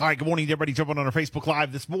All right, good morning to everybody jumping on our Facebook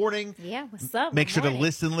Live this morning. Yeah, what's up? Make Good sure to morning.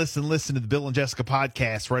 listen to the Bill and Jessica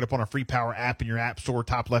podcast right up on our Free Power app in your app store,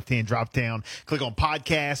 top left-hand drop down. Click on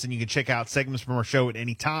podcast, and you can check out segments from our show at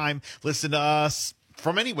any time. Listen to us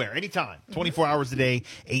from anywhere, anytime, 24 hours a day,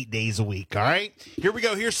 8 days a week. All right, here we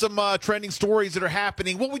go. Here's some trending stories that are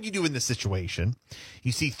happening. What would you do in this situation?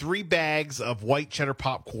 You see 3 bags of white cheddar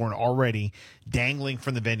popcorn already dangling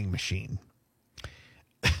from the vending machine.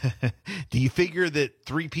 Do you figure that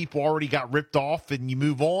 3 people already got ripped off and you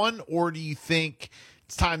move on, or do you think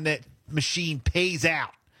it's time that machine pays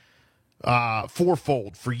out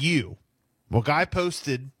fourfold for you? Well, guy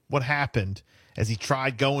posted what happened as he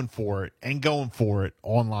tried going for it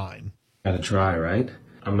online. Gotta try, right?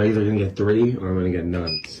 I'm either gonna get 3 or I'm gonna get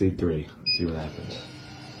none. See 3. See what happens.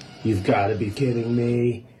 You've got to be kidding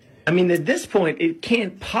me. I mean, at this point, it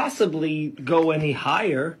can't possibly go any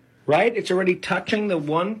higher, right? It's already touching the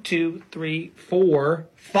 1, 2, 3, 4,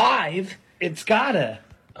 5. It's gotta.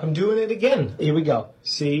 I'm doing it again. Here we go.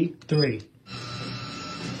 C3.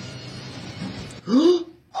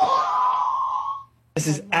 This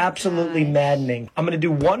is absolutely maddening. I'm going to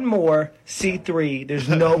do one more C3. There's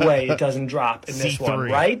no way it doesn't drop in this one,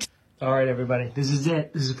 C3. right? All right, everybody. This is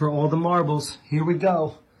it. This is for all the marbles. Here we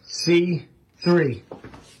go. C3.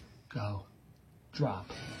 Go. Drop.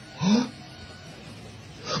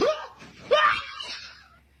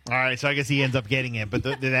 All right, so I guess he ends up getting it, but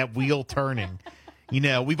that wheel turning,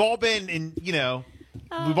 we've all been in,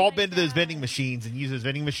 we've all been to those vending machines and used those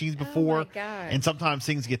vending machines before, and sometimes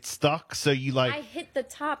things get stuck. So you I hit the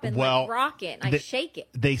top and rock it. I shake it.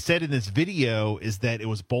 They said in this video is that it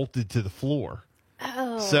was bolted to the floor.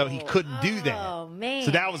 Oh, so he couldn't do that. Oh man!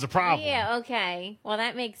 So that was a problem. Yeah. Okay. Well,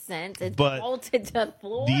 that makes sense. It's But bolted to the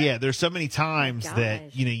floor. Yeah, there's so many times that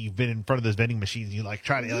gosh. you've been in front of those vending machines. And you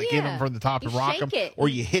try to get them from the top and rock them, or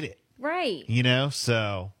you hit it. Right.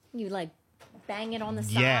 So You bang it on the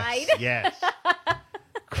yes, side. yes,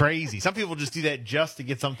 crazy. Some people just do that just to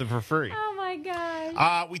get something for free. Oh my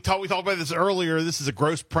gosh. We talked about this earlier. This is a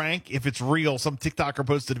gross prank. If it's real, some TikToker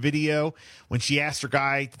posted a video when she asked her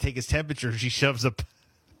guy to take his temperature. She shoves a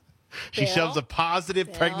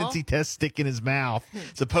positive pregnancy test stick in his mouth,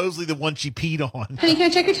 supposedly the one she peed on. Honey, can I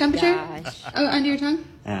check your temperature? Gosh. Oh, under your tongue?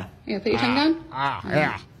 Yeah. Yeah, put your tongue down.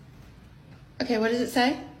 Yeah. Okay, what does it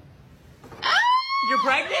say? You're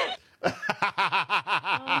pregnant? Oh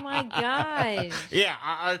my gosh. Yeah,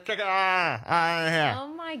 I check it. Yeah. Oh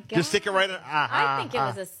my god. Just stick it right in. I think it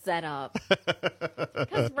was a setup.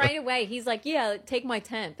 Because right away he's like, "Yeah, take my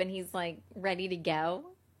temp," and he's ready to go.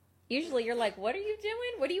 Usually you're like, "What are you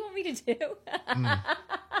doing? What do you want me to do?"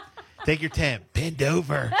 Take your temp. Bend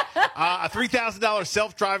over. A $3,000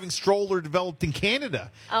 self-driving stroller developed in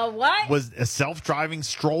Canada. What? Was a self-driving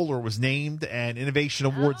stroller was named an Innovation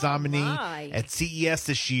Awards nominee my. at CES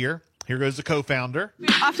this year. Here goes the co-founder.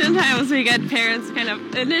 Oftentimes we get parents kind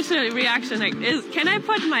of initial reaction can I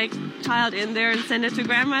put my child in there and send it to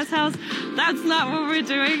grandma's house? That's not what we're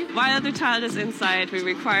doing. While the child is inside, we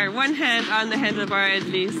require one hand on the handlebar at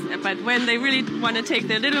least. But when they really want to take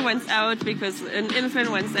their little ones out because an infant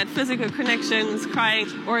wants that physical connection, is crying,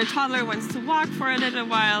 or a toddler wants to walk for a little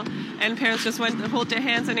while, and parents just want to hold their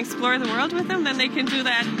hands and explore the world with them, then they can do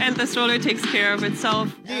that, and the stroller takes care of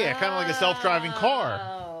itself. Yeah, kind of like a self-driving car.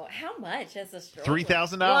 Oh, how much is a stroller?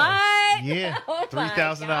 $3,000. What? Yeah, Oh my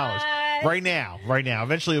 $3,000 gosh. right now.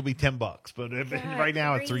 Eventually it'll be $10, but right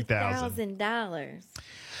now it's $3,000.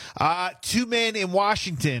 $3,000. 2 men in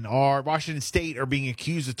Washington State are being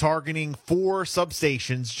accused of targeting 4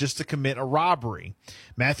 substations just to commit a robbery.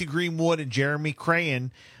 Matthew Greenwood and Jeremy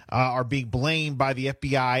Crayon are being blamed by the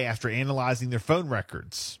FBI after analyzing their phone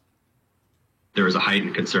records. There is a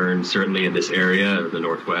heightened concern, certainly in this area of the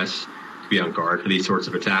Northwest, to be on guard for these sorts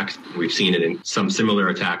of attacks. We've seen it in some similar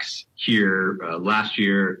attacks here last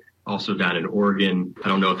year, also down in Oregon. I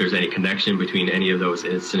don't know if there's any connection between any of those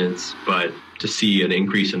incidents, but to see an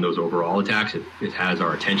increase in those overall attacks, it has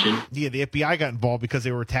our attention. Yeah, the FBI got involved because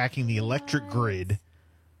they were attacking the electric grid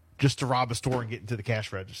just to rob a store and get into the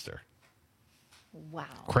cash register. Wow.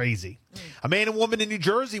 Crazy. A man and woman in New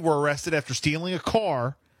Jersey were arrested after stealing a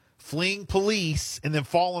car, fleeing police, and then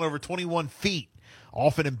falling over 21 feet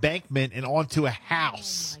off an embankment and onto a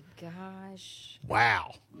house. Oh my gosh.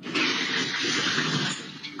 Wow.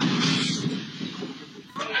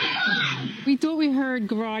 We thought we heard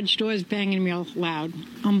garage doors banging real loud.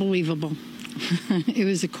 Unbelievable. It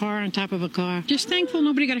was a car on top of a car. Just thankful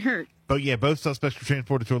nobody got hurt. But yeah, both suspects were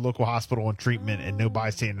transported to a local hospital on treatment, and no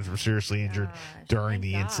bystanders were seriously injured during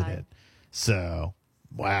the incident. So,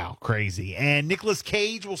 wow, crazy. And Nicolas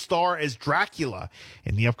Cage will star as Dracula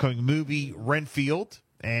in the upcoming movie Renfield.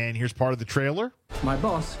 And here's part of the trailer. My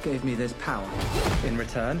boss gave me this power. In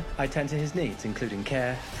return, I tend to his needs, including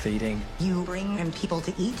care, feeding. You bring him people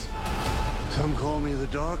to eat? Some call me the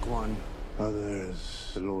Dark One,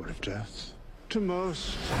 others the Lord of Death. To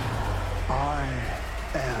most, I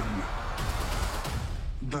am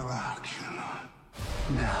Dracula.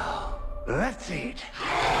 Now, let's eat.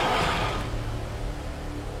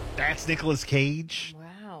 That's Nicolas Cage.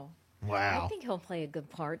 Wow. Wow. I think he'll play a good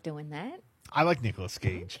part doing that. I like Nicolas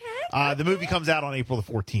Cage. The movie comes out on April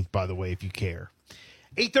the 14th, by the way, if you care.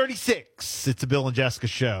 8:36. It's a Bill and Jessica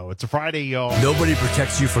show. It's a Friday, y'all. Nobody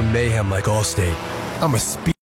protects you from mayhem like Allstate. I'm a